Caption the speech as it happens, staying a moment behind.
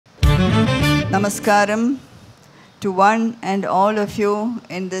Namaskaram to one and all of you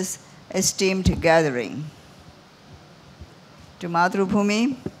in this esteemed gathering. To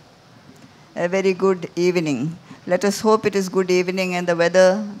Mathrubhumi, a very good evening. Let us hope it is good evening and the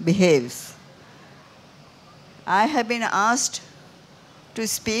weather behaves. I have been asked to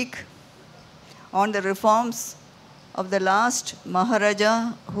speak on the reforms of the last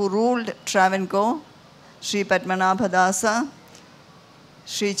Maharaja who ruled Travancore, Sri Padmanabhadasa,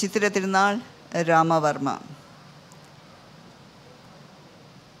 Sri Chitra Thirunal Ramavarma.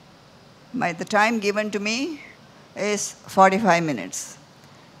 The time given to me is 45 minutes.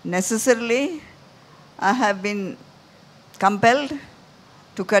 Necessarily, I have been compelled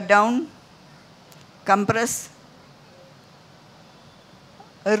to cut down, compress,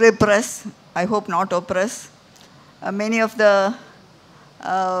 repress, I hope not oppress, many of the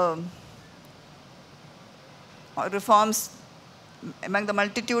reforms, among the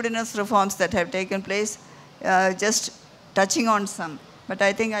multitudinous reforms that have taken place, just touching on some. But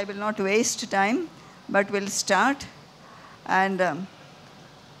I think I will not waste time, but will start. And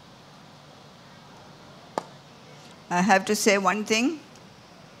I have to say one thing.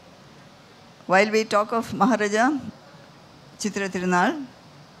 While we talk of Maharaja Chitra Thirunal,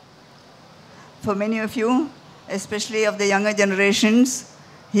 for many of you, especially of the younger generations,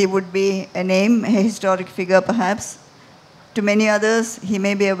 he would be a name, a historic figure perhaps. To many others, he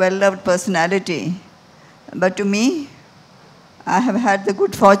may be a well-loved personality. But to me, I have had the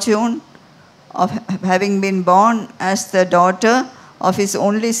good fortune of having been born as the daughter of his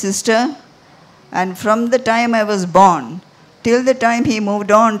only sister. And from the time I was born, till the time he moved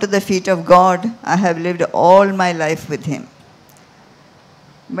on to the feet of God, I have lived all my life with him.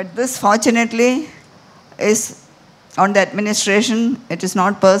 But this, fortunately, is on the administration. It is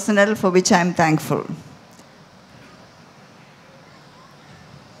not personal, for which I am thankful.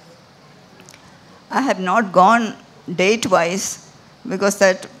 I have not gone date-wise because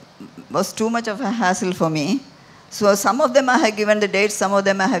that was too much of a hassle for me. So some of them I have given the dates, some of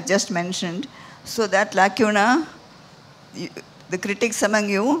them I have just mentioned. So that lacuna, the critics among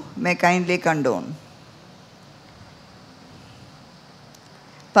you may kindly condone.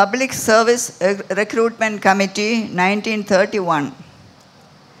 Public Service Recruitment Committee, 1931.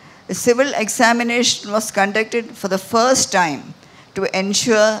 A civil examination was conducted for the first time to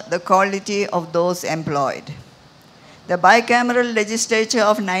ensure the quality of those employed. The bicameral legislature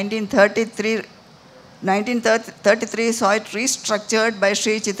of 1933 saw it restructured by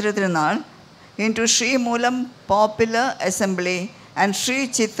Sri Chitra Thirunal into Sri Moolam Popular Assembly and Sri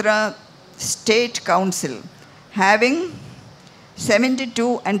Chitra State Council, having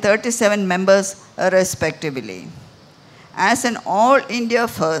 72 and 37 members respectively. As an all-India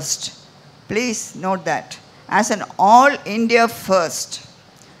first, please note that, as an all-India first,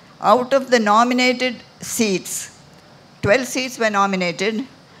 out of the nominated seats, 12 seats were nominated,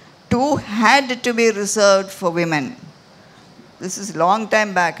 2 had to be reserved for women. This is a long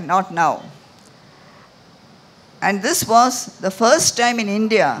time back, not now. And this was the first time in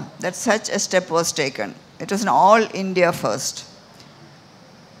India that such a step was taken. It was an all-India first.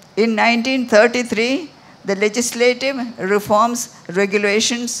 In 1933, the legislative reforms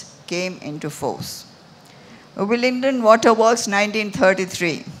regulations came into force. Willingdon Water Works,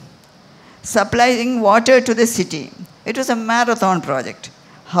 1933, supplying water to the city. It was a marathon project.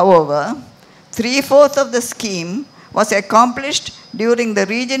 However, 3/4 of the scheme was accomplished during the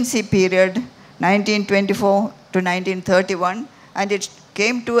Regency period, 1924 to 1931, and it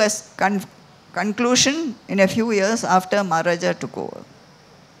came to a conclusion in a few years after Maharaja took over.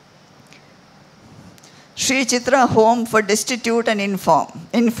 Sri Chitra Home for Destitute and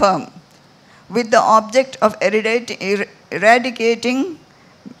Infirm, with the object of eradicating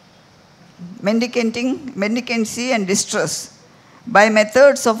mendicancy and distress by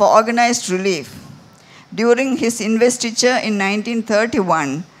methods of organized relief. During his investiture in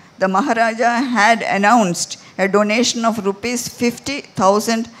 1931, the Maharaja had announced a donation of rupees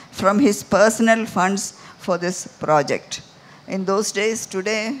 50,000 from his personal funds for this project. In those days,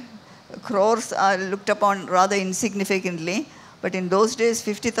 today, crores are looked upon rather insignificantly, but in those days,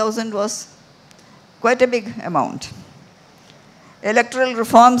 50,000 was quite a big amount. Electoral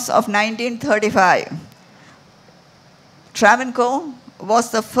reforms of 1935. Travancore was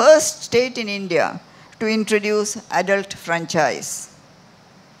the first state in India to introduce adult franchise.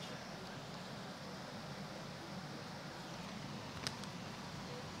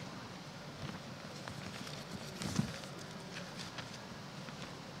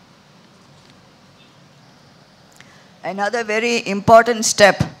 Another very important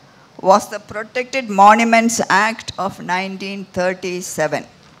step was the Protected Monuments Act of 1937.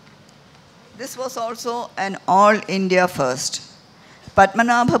 This was also an all-India first.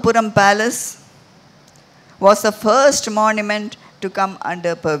 Padmanabhapuram Palace was the first monument to come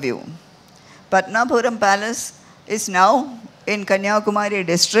under purview. Padmanabhapuram Palace is now in Kanyakumari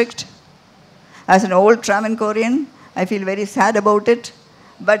district. As an old Travancorean, I feel very sad about it,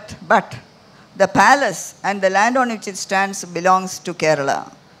 but the palace and the land on which it stands belongs to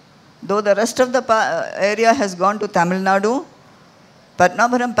Kerala. Though the rest of the area has gone to Tamil Nadu,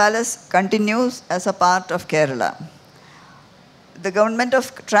 Padmanabhapuram Palace continues as a part of Kerala. The government of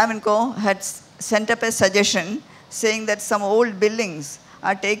Travancore had sent up a suggestion saying that some old buildings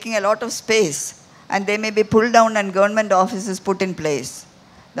are taking a lot of space and they may be pulled down and government offices put in place.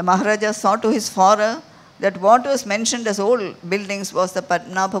 The Maharaja saw to his horror that what was mentioned as old buildings was the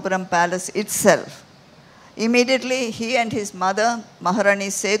Padmanabhapuram Palace itself. Immediately, he and his mother, Maharani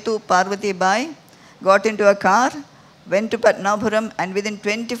Setu Parvati Bayi, got into a car, went to Padmanabhapuram, and within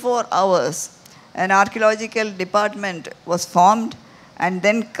 24 hours, an archaeological department was formed, and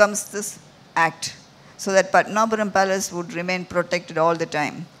then comes this act, so that Padmanabhapuram Palace would remain protected all the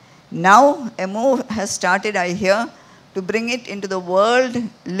time. Now, a move has started, I hear, to bring it into the world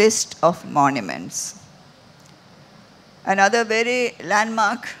list of monuments. Another very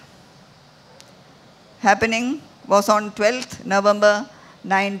landmark happening was on 12th November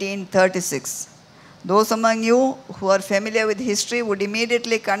 1936. Those among you who are familiar with history would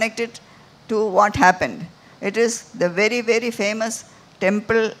immediately connect it to what happened. It is the very, very famous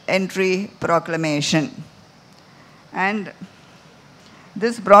Temple Entry Proclamation. And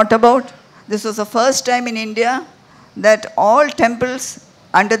this brought about, this was the first time in India that all temples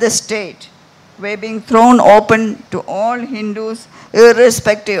under the state were being thrown open to all Hindus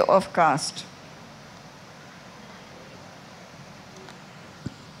irrespective of caste.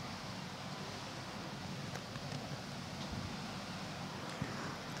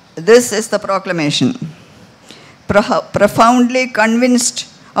 This is the proclamation. Profoundly convinced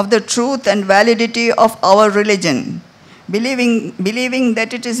of the truth and validity of our religion, believing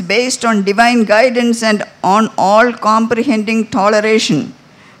that it is based on divine guidance and on all-comprehending toleration,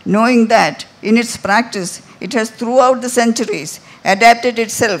 knowing that in its practice it has throughout the centuries adapted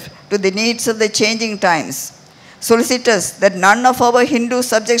itself to the needs of the changing times, solicitous that none of our Hindu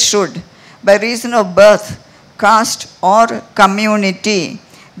subjects should, by reason of birth, caste, or community,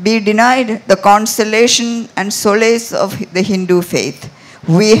 be denied the consolation and solace of the Hindu faith.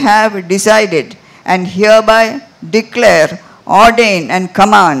 We have decided and hereby declare, ordain, and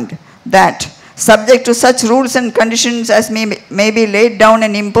command that, subject to such rules and conditions as may be laid down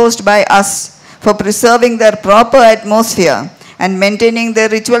and imposed by us for preserving their proper atmosphere and maintaining their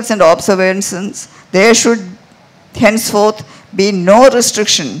rituals and observances, there should henceforth be no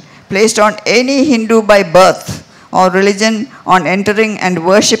restriction placed on any Hindu by birth or religion on entering and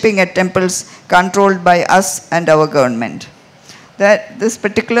worshipping at temples controlled by us and our government. That this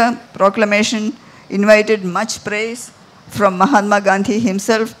particular proclamation invited much praise from Mahatma Gandhi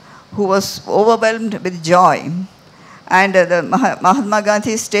himself, who was overwhelmed with joy. And the Mahatma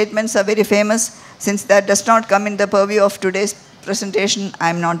Gandhi's statements are very famous. Since that does not come in the purview of today's presentation, I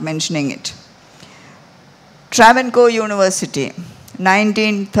am not mentioning it. Travancore University,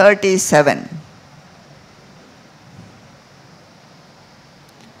 1937.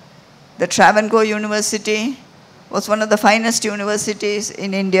 The Travancore University was one of the finest universities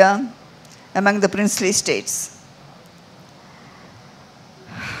in India among the princely states.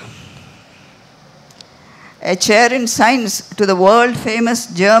 A chair in science to the world-famous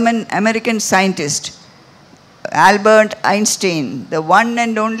German-American scientist, Albert Einstein, the one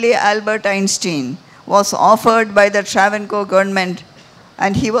and only Albert Einstein, was offered by the Travancore government,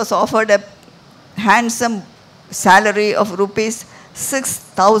 and he was offered a handsome salary of rupees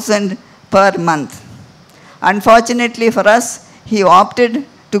 6,000 per month. Unfortunately for us, he opted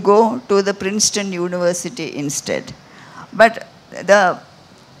to go to the Princeton University instead. But the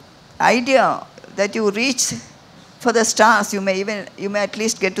idea that you reach for the stars, you may at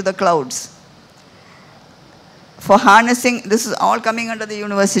least get to the clouds. For harnessing, this is all coming under the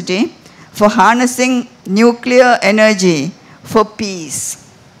university, for harnessing nuclear energy for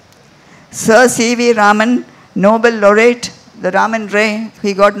peace. Sir C.V. Raman, Nobel laureate, the Raman Ray,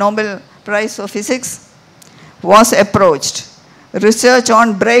 he got Nobel Prize for Physics, was approached. Research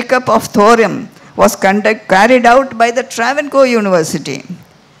on breakup of thorium was carried out by the Travancore University.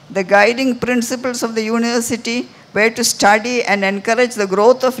 The guiding principles of the university were to study and encourage the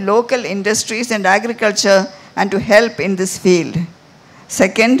growth of local industries and agriculture and to help in this field.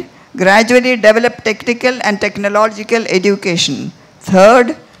 Second, gradually develop technical and technological education.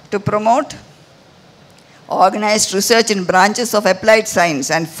 Third, to promote organized research in branches of applied science.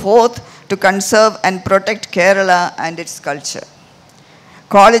 And fourth, to conserve and protect Kerala and its culture.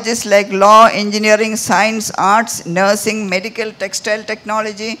 Colleges like law, engineering, science, arts, nursing, medical, textile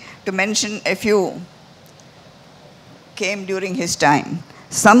technology, to mention a few, came during his time.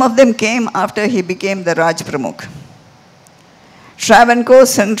 Some of them came after he became the Raj Pramukh. Travancore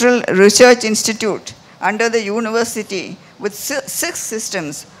Central Research Institute under the university with 6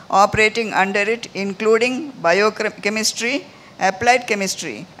 systems operating under it, including biochemistry, applied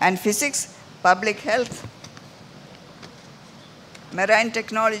chemistry and physics, public health, marine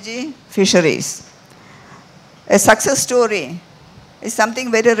technology, fisheries. A success story is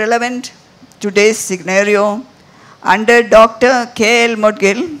something very relevant to today's scenario. Under Dr. K.L.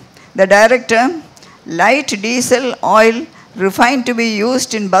 Modgil, the director, light diesel oil refined to be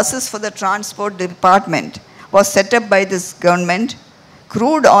used in buses for the transport department was set up by this government.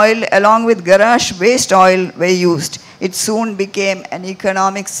 Crude oil along with garage waste oil were used. It soon became an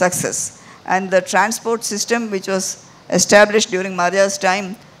economic success. And the transport system, which was established during Maharaj's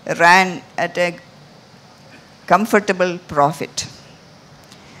time, ran at a comfortable profit.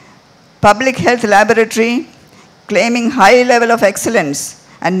 Public health laboratory, claiming high level of excellence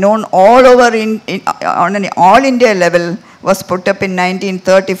and known all over on an all India level, was put up in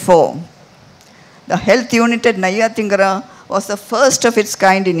 1934. The health unit at Nayyathingara was the first of its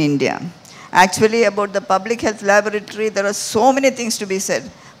kind in India. Actually, about the public health laboratory, there are so many things to be said.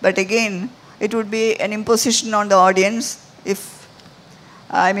 But again, it would be an imposition on the audience if,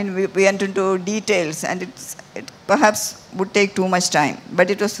 we enter into details, and it perhaps would take too much time. But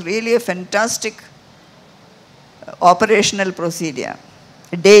it was really a fantastic operational procedure,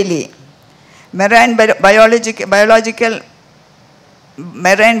 daily. Marine biological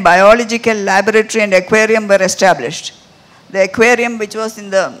laboratory and aquarium were established. The aquarium, which was in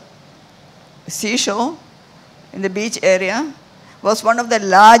the seashore, in the beach area, was one of the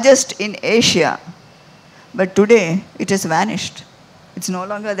largest in Asia. But today, it has vanished. It's no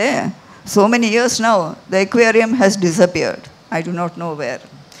longer there. So many years now, the aquarium has disappeared. I do not know where.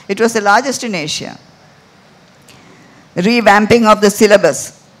 It was the largest in Asia. Revamping of the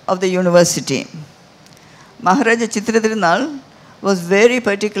syllabus of the university. Maharaja Chitra Thirunal was very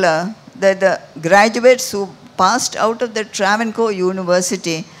particular that the graduates who passed out of the Travancore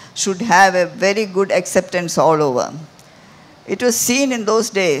University should have a very good acceptance all over. It was seen in those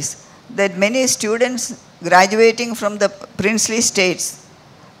days that many students graduating from the princely states,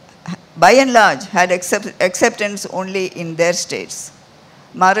 by and large, had acceptance only in their states.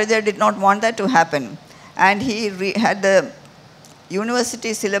 Maharaja did not want that to happen, and he had the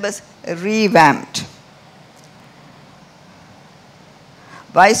university syllabus revamped.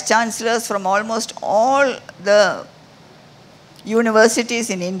 Vice chancellors from almost all the universities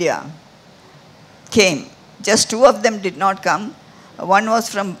in India came. Just 2 of them did not come. One was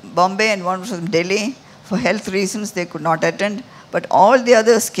from Bombay and one was from Delhi. For health reasons, they could not attend. But all the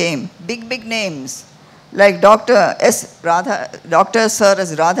others came. Big names like Dr. Sir S.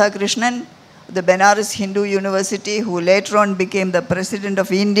 Radhakrishnan, the Benares Hindu University, who later on became the President of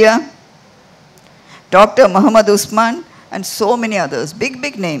India. Dr. Muhammad Usman, and so many others,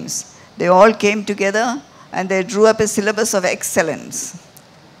 big names. They all came together and they drew up a syllabus of excellence.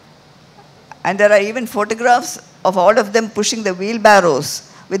 And there are even photographs of all of them pushing the wheelbarrows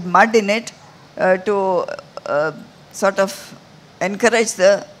with mud in it to sort of encourage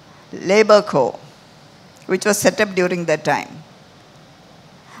the labor corps, which was set up during that time.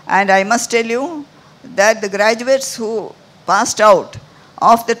 And I must tell you that the graduates who passed out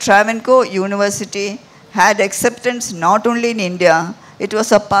of the Travancore University had acceptance not only in India, it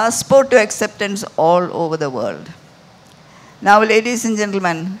was a passport to acceptance all over the world. Now, ladies and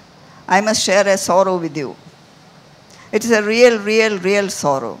gentlemen, I must share a sorrow with you. It is a real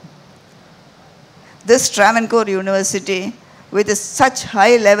sorrow. This Travancore University, with such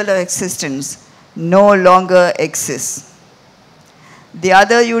high level of existence, no longer exists. The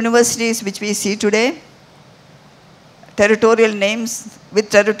other universities which we see today, territorial names,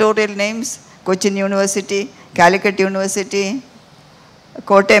 Cochin University, Calicut University,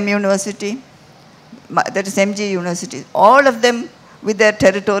 Kottayam University, that is MG University, all of them with their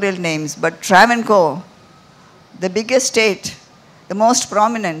territorial names. But Travancore, the biggest state, the most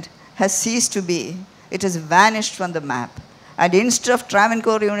prominent, has ceased to be. It has vanished from the map. And instead of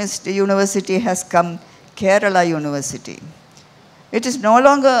Travancore University has come Kerala University. It is no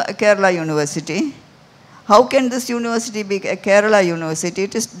longer a Kerala University. How can this university be a Kerala University?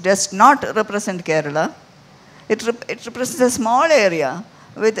 It does not represent Kerala. It represents a small area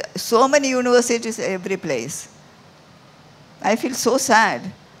with so many universities every place. I feel so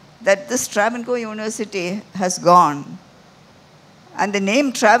sad that this Travancore University has gone. And the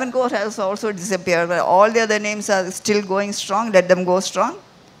name Travancore has also disappeared, but all the other names are still going strong. Let them go strong.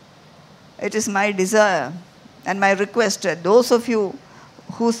 It is my desire and my request that those of you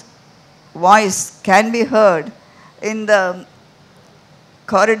whose voice can be heard in the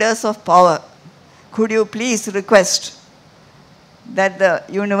corridors of power, could you please request that the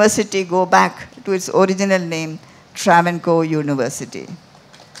university go back to its original name, Travancore University.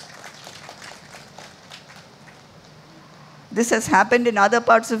 This has happened in other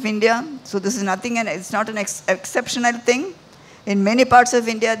parts of India, so this is nothing, and it's not an exceptional thing. In many parts of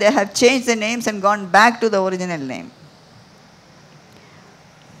India, they have changed the names and gone back to the original name.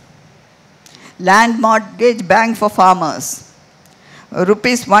 Land Mortgage Bank for Farmers.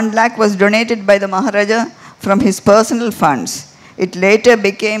 Rupees 1 lakh was donated by the Maharaja from his personal funds. It later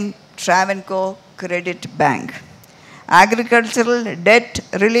became Travancore Credit Bank. Agricultural Debt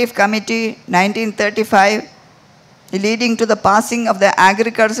Relief Committee, 1935, leading to the passing of the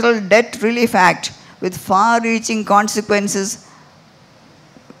Agricultural Debt Relief Act with far-reaching consequences,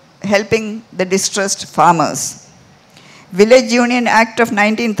 helping the distressed farmers. Village Union Act of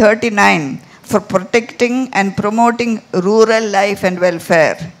 1939 for protecting and promoting rural life and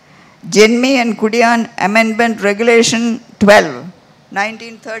welfare. Jenmi and Kudian Amendment Regulation 12,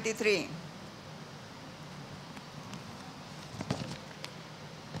 1933.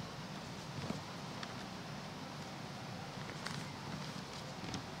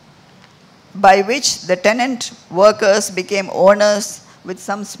 By which the tenant workers became owners with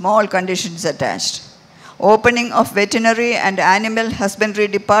some small conditions attached. Opening of veterinary and animal husbandry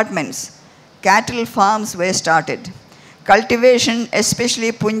departments. Cattle farms were started. Cultivation,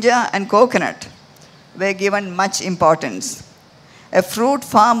 especially punja and coconut, were given much importance. A fruit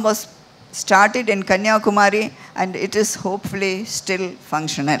farm was started in Kanyakumari, and it is hopefully still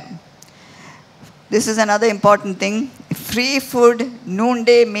functional. This is another important thing. Free food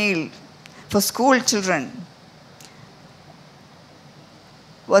noonday meal for school children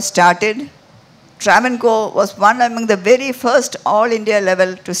was started. Travancore was one among the very first all India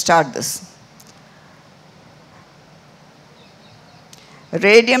level to start this.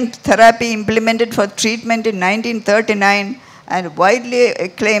 Radium therapy implemented for treatment in 1939 and widely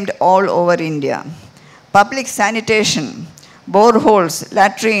acclaimed all over India. Public sanitation, boreholes,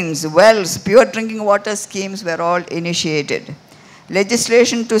 latrines, wells, pure drinking water schemes were all initiated.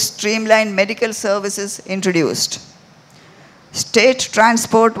 Legislation to streamline medical services introduced. State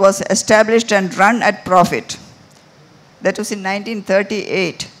transport was established and run at profit. That was in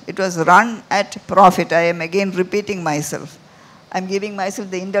 1938. It was run at profit. I am again repeating myself. I'm giving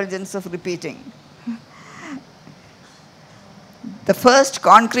myself the indulgence of repeating. The first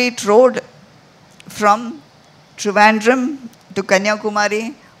concrete road from Trivandrum to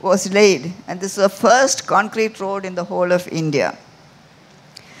Kanyakumari was laid, and this is the first concrete road in the whole of India.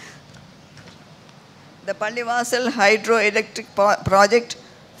 The Pallivasal hydroelectric project,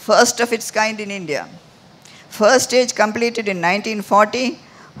 first of its kind in India. First stage completed in 1940,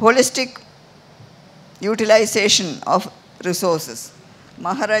 holistic utilization of resources.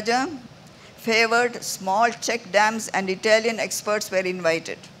 Maharaja favored small check dams and Italian experts were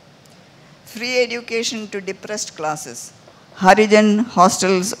invited. Free education to depressed classes. Harijan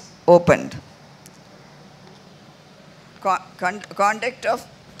hostels opened. Conduct of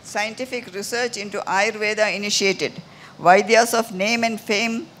scientific research into Ayurveda initiated. Vaidyas of name and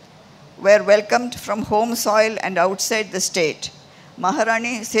fame were welcomed from home soil and outside the state.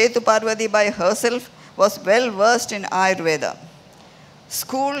 Maharani Setu Parvati Bayi herself was well versed in Ayurveda.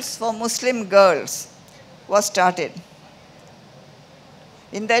 Schools for Muslim girls was started.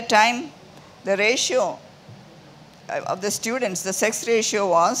 In that time, the ratio of the students, the sex ratio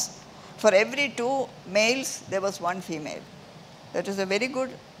was, for every 2 males, there was 1 female. That is a very good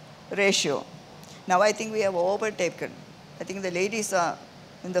ratio. Now I think we have overtaken. I think the ladies are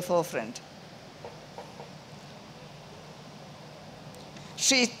in the forefront.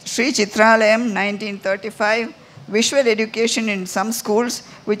 Sri Chitralayam, 1935, visual education in some schools,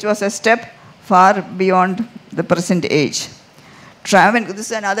 which was a step far beyond the present age. This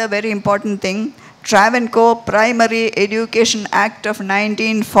is another very important thing. Travancore Primary Education Act of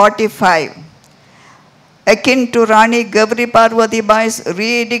 1945, akin to Rani Gowri Parvati Bai's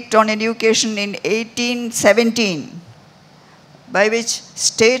re-edict on education in 1817, by which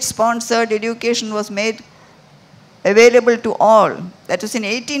state-sponsored education was made available to all. That was in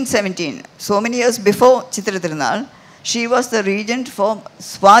 1817. So many years before Chitra Thirunal, she was the regent for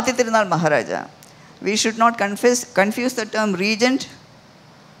Aswathi Thirunal Maharaja. We should not confuse the term regent.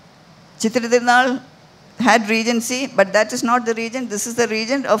 Chitra Thirunal had regency, but that is not the regent. This is the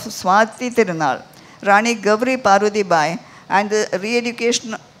regent of Aswathi Thirunal, Rani Gowri Parvati Bayi. And the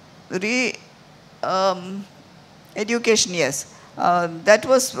education, yes. That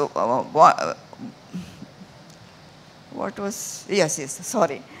was, what was, yes,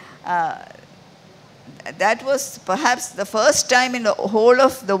 sorry. That was perhaps the first time in the whole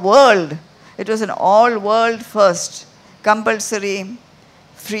of the world, it was an all-world first, compulsory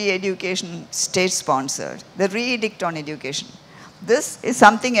free education, state-sponsored, the re-edict on education. This is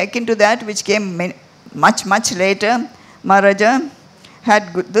something akin to that which came much, much later. Maharaja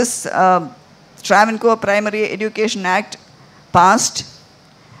had this Travancore Primary Education Act passed,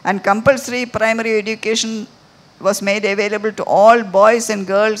 and compulsory primary education was made available to all boys and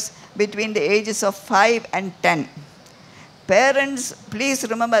girls between the ages of 5 and 10. Parents, please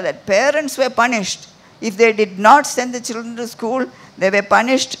remember that, parents were punished. If they did not send the children to school, they were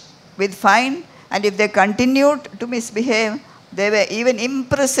punished with fine, and if they continued to misbehave, they were even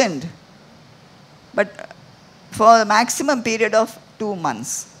imprisoned, but for a maximum period of 2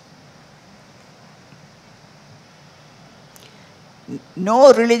 months.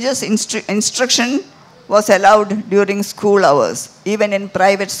 No religious instruction was allowed during school hours, even in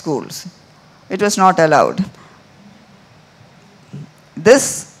private schools. It was not allowed.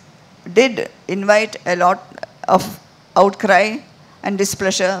 This did invite a lot of outcry and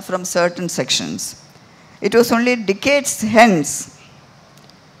displeasure from certain sections. It was only decades hence,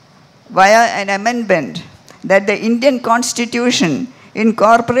 via an amendment, that the Indian Constitution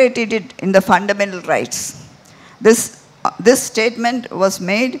incorporated it in the fundamental rights. This statement was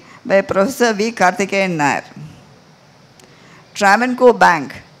made by Professor V. Karthikeyan Nair. Travancore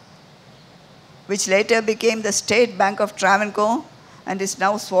Bank, which later became the State Bank of Travancore and is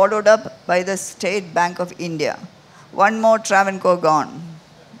now swallowed up by the State Bank of India. One more Travancore gone.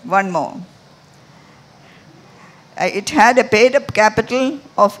 One more. It had a paid-up capital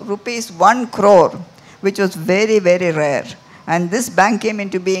of ₹1 crore, which was very, very rare. And this bank came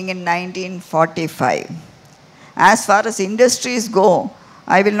into being in 1945. As far as industries go,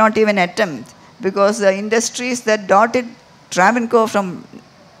 I will not even attempt, because the industries that dotted Travancore from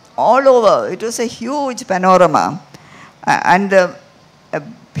all over, it was a huge panorama. And a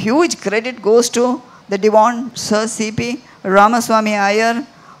huge credit goes to the Diwan, Sir C.P. Ramaswamy Iyer,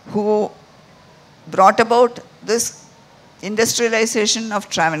 who brought about this industrialization of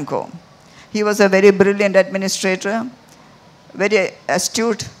Travancore. He was a very brilliant administrator, very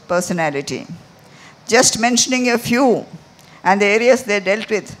astute personality. Just mentioning a few and the areas they dealt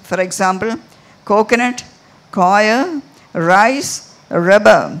with, for example, coconut, coir, rice,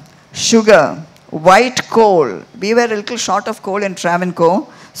 rubber, sugar, white coal. We were a little short of coal in Travancore,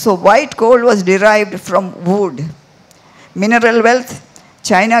 so white coal was derived from wood. Mineral wealth,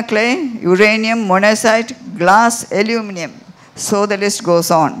 china clay, uranium, monazite, glass, aluminum. So the list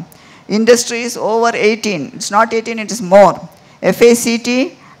goes on. Industries over 18. It's not 18, it is more.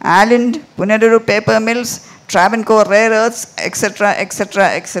 FACT, Alland, Punaduru paper mills, Travancore rare earths, etc., etc.,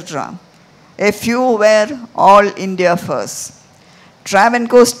 etc. A few were all India first.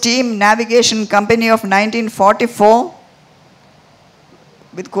 Travancore Steam Navigation Company of 1944,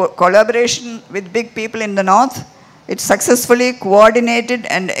 with collaboration with big people in the north, it successfully coordinated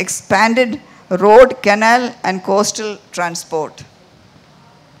and expanded road, canal, and coastal transport.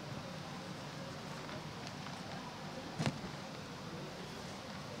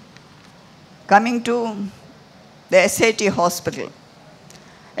 Coming to the SAT hospital.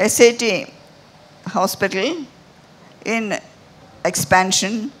 SAT hospital in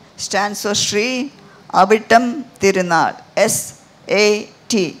expansion stands for Sri Avittam Thirunal,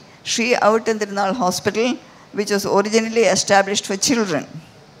 SAT, Sri Avittam Thirunal Hospital, which was originally established for children.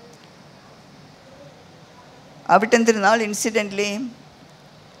 Avittam Thirunal, incidentally,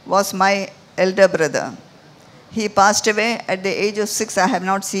 was my elder brother. He passed away at the age of 6. I have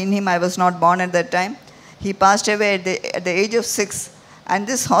not seen him. I was not born at that time. He passed away at the age of 6. And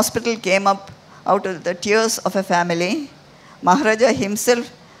this hospital came up out of the tears of a family. Maharaja himself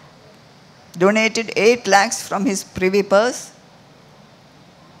donated 8 lakhs from his privy purse.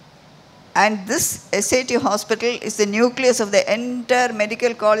 And this SAT hospital is the nucleus of the entire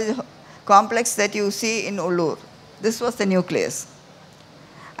medical college complex that you see in Ullur. This was the nucleus.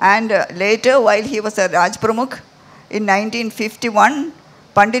 And later, while he was a Raj Pramukh, in 1951,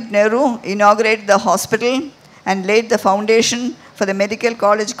 Pandit Nehru inaugurated the hospital and laid the foundation for the medical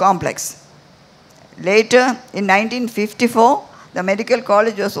college complex. Later, in 1954, the medical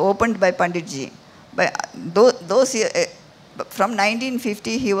college was opened by Panditji. From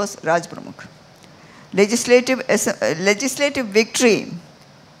 1950, he was Raj Pramukh. Legislative victory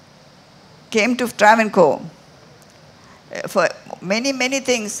came to Travancore. For many, many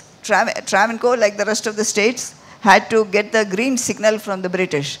things, Travancore, like the rest of the states, had to get the green signal from the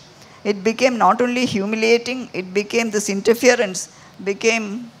British. It became not only humiliating, it became this interference,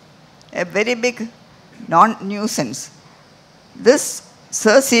 became a very big nuisance. This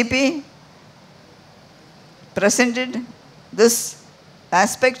Sir C.P. presented this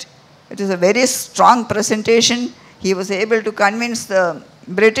aspect. It is a very strong presentation. He was able to convince the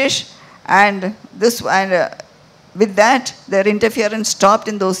British, and with that, their interference stopped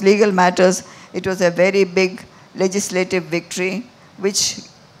in those legal matters. It was a very big legislative victory, which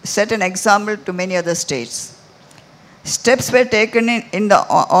set an example to many other states. Steps were taken in the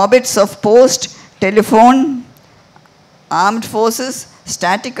orbits of post, telephone, armed forces,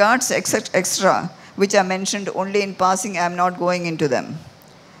 static arts, etc., which are mentioned only in passing. I am not going into them.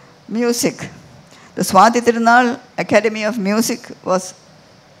 Music. The Aswathi Thirunal Academy of Music was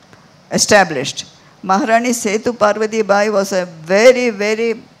established. Maharani Sethu Parvati Bayi was a very,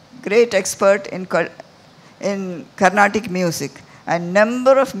 very great expert in Carnatic music. A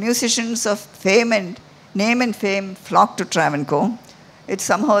number of musicians of fame and name and fame flocked to Travancore. It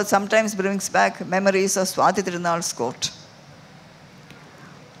sometimes brings back memories of Aswathi Thirunal's court.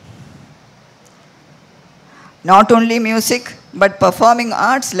 Not only music, but performing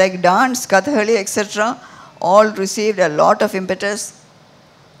arts like dance, Kathakali, etc., all received a lot of impetus.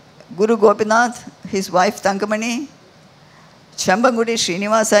 Guru Gopinath, his wife Tankamani, Chambangudi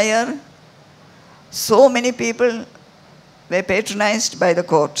Srinivas Iyer, so many people were patronized by the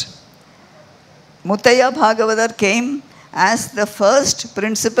court. Muttaya Bhagavatar came as the first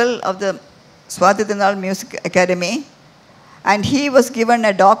principal of the Aswathi Thirunal Music Academy, and he was given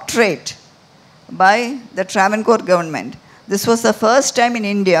a doctorate by the Travancore government. This was the first time in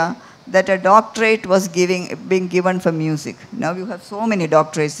India that a doctorate was being given for music. Now you have so many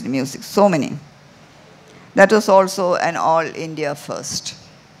doctorates in music, so many. That was also an all India first.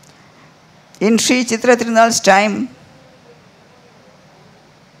 In Sri Chitra Thirunal's time,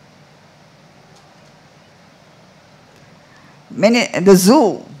 the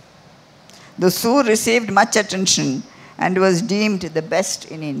zoo received much attention and was deemed the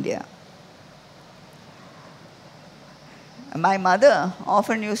best in India. My mother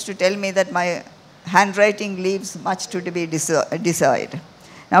often used to tell me that my handwriting leaves much to be desired.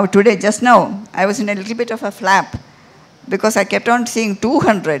 Now today, just now, I was in a little bit of a flap because I kept on seeing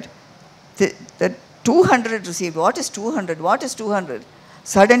 200. The 200 received. What is 200? What is 200?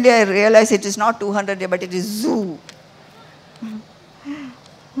 Suddenly I realized it is not 200, but it is zoo.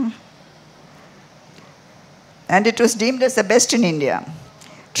 And it was deemed as the best in India.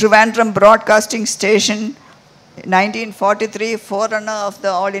 Trivandrum Broadcasting Station, 1943, forerunner of the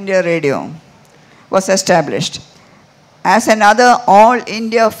All India Radio, was established. As another All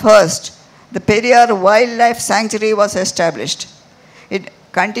India first, the Periyar Wildlife Sanctuary was established. It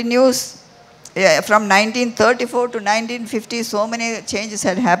continues from 1934 to 1950, so many changes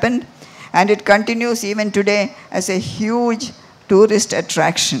had happened, and it continues even today as a huge tourist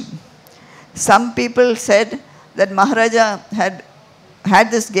attraction. Some people said that Maharaja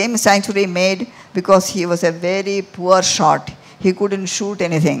had this game sanctuary made because he was a very poor shot. He couldn't shoot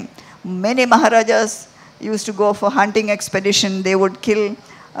anything. Many Maharajas used to go for hunting expedition. They would kill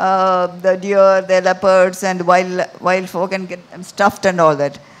the deer, the leopards, and wild folk and get them stuffed and all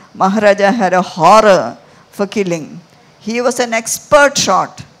that. Maharaja had a horror for killing. He was an expert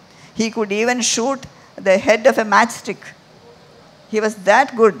shot. He could even shoot the head of a matchstick. He was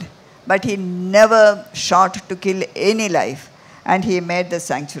that good, but he never shot to kill any life, and he made the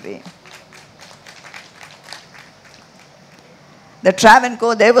sanctuary. The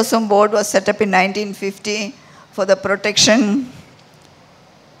Travancore Devasum Board was set up in 1950 for the protection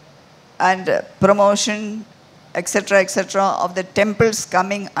and promotion, etc., of the temples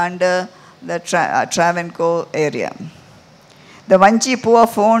coming under the Travancore area. The Vanchi Poor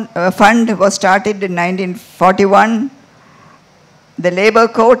Fund was started in 1941. The Labour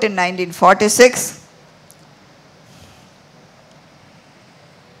Court in 1946.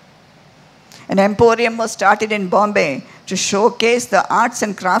 An emporium was started in Bombay to showcase the arts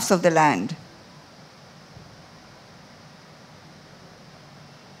and crafts of the land.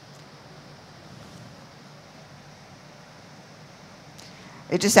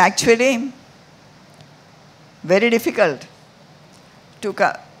 It is actually very difficult to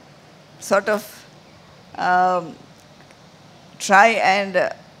sort of try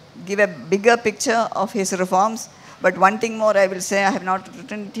and give a bigger picture of his reforms. But one thing more I will say, I have not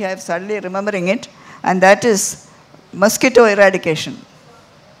written it here, I am suddenly remembering it, and that is mosquito eradication.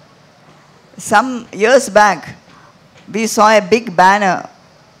 Some years back, we saw a big banner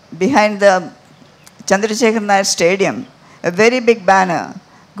behind the Chandrasekhar Nair Stadium, a very big banner,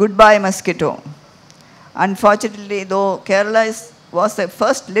 "Goodbye Mosquito." Unfortunately, though Kerala was the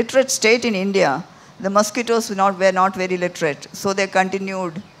first literate state in India, the mosquitoes were not very literate, so they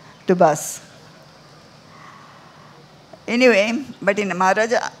continued to buzz. Anyway, but in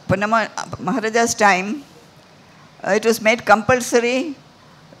Maharaja's time, it was made compulsory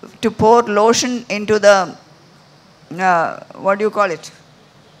to pour lotion into the, what do you call it?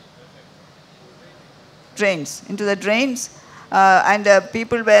 Drains, into the drains, and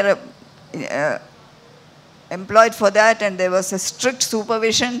people were employed for that, and there was a strict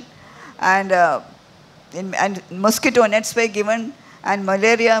supervision, and mosquito nets were given, and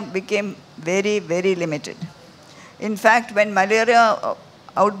malaria became very, very limited. In fact, when malaria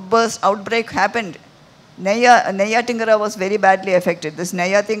outbreak happened, Neyyatingara was very badly affected. This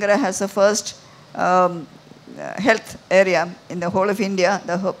Neyyatingara has the first health area in the whole of India,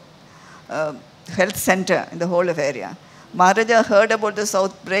 the health center in the whole of area. Maharaja heard about this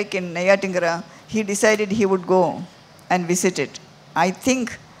outbreak in Neyyatingara. He decided he would go and visit it. I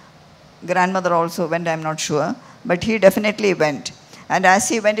think grandmother also went, I'm not sure, but he definitely went. And as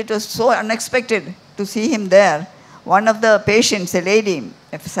he went, it was so unexpected to see him there. One of the patients, a lady,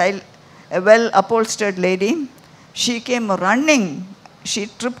 a well-upholstered lady, she came running. She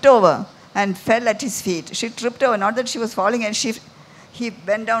tripped over and fell at his feet. She tripped over, not that she was falling, and he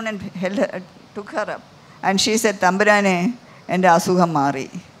bent down and held her, took her up. And she said, Tamburane and Asugam Mari.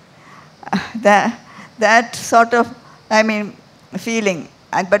 That sort of, feeling.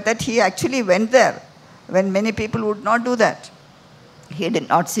 But that he actually went there when many people would not do that. He did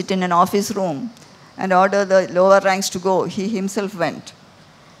not sit in an office room and order the lower ranks to go. He himself went.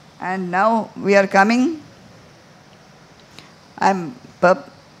 And now we are coming. I'm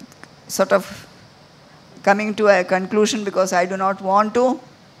sort of coming to a conclusion because I do not want to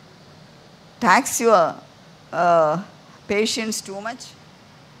tax your patience too much.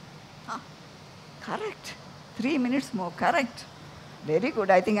 Correct. 3 minutes more. Correct. Very good.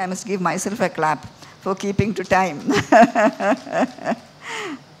 I think I must give myself a clap for keeping to time.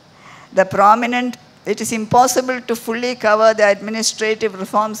 It is impossible to fully cover the administrative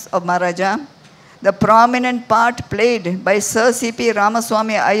reforms of Maharaja. The prominent part played by Sir C.P.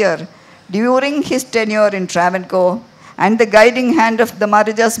 Ramaswamy Iyer during his tenure in Travancore and the guiding hand of the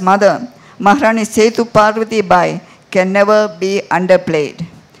Maharaja's mother, Maharani Sethu Parvati Bayi, can never be underplayed.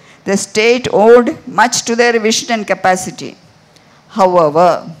 The state owed much to their vision and capacity.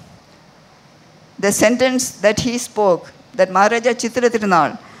 However, the sentence that he spoke, that Maharaja Chitra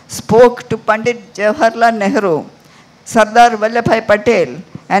Thirunal spoke to Pandit Jawaharlal Nehru, Sardar Vallabhbhai Patel,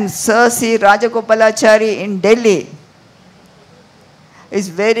 and Sir C. Rajagopalachari in Delhi, is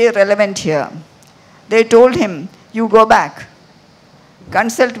very relevant here. They told him, you go back,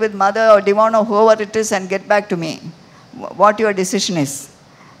 consult with mother or divan or whoever it is and get back to me what your decision is.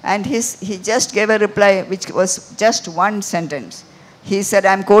 And he just gave a reply which was just one sentence. He said,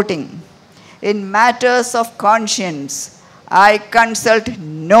 I'm quoting, in matters of conscience, I consult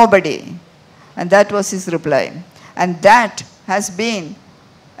nobody. And that was his reply. And that has been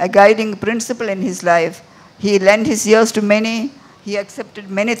a guiding principle in his life. He lent his ears to many. He accepted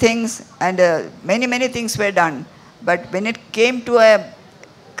many things, and many things were done. But when it came to a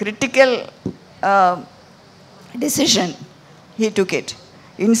critical decision, he took it.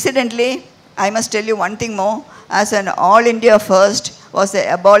 Incidentally, I must tell you one thing more. As an all India first was the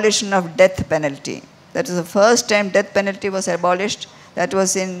abolition of death penalty. That is the first time death penalty was abolished. That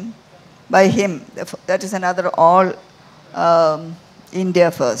was by him. That is another all India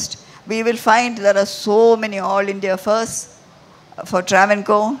first. We will find there are so many all India firsts for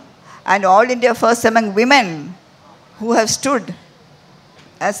Travancore, and all India firsts among women who have stood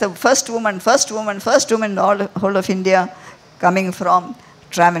as the first woman in all whole of India coming from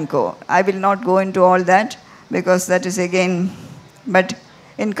Travancore. I will not go into all that because that is again, but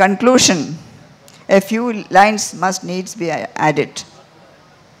in conclusion, a few lines must needs be added.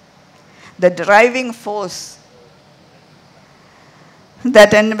 The driving force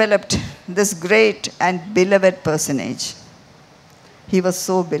that enveloped this great and beloved personage, he was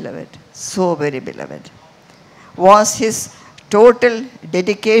so beloved, so very beloved, was his total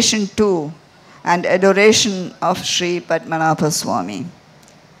dedication to and adoration of Sri Padmanabha Swami.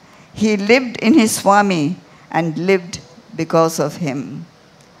 He lived in his Swami and lived because of him.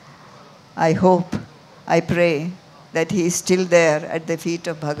 I hope, I pray that he is still there at the feet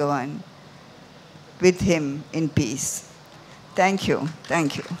of Bhagavan with him in peace. Thank you.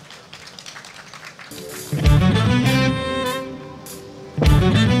 Thank you.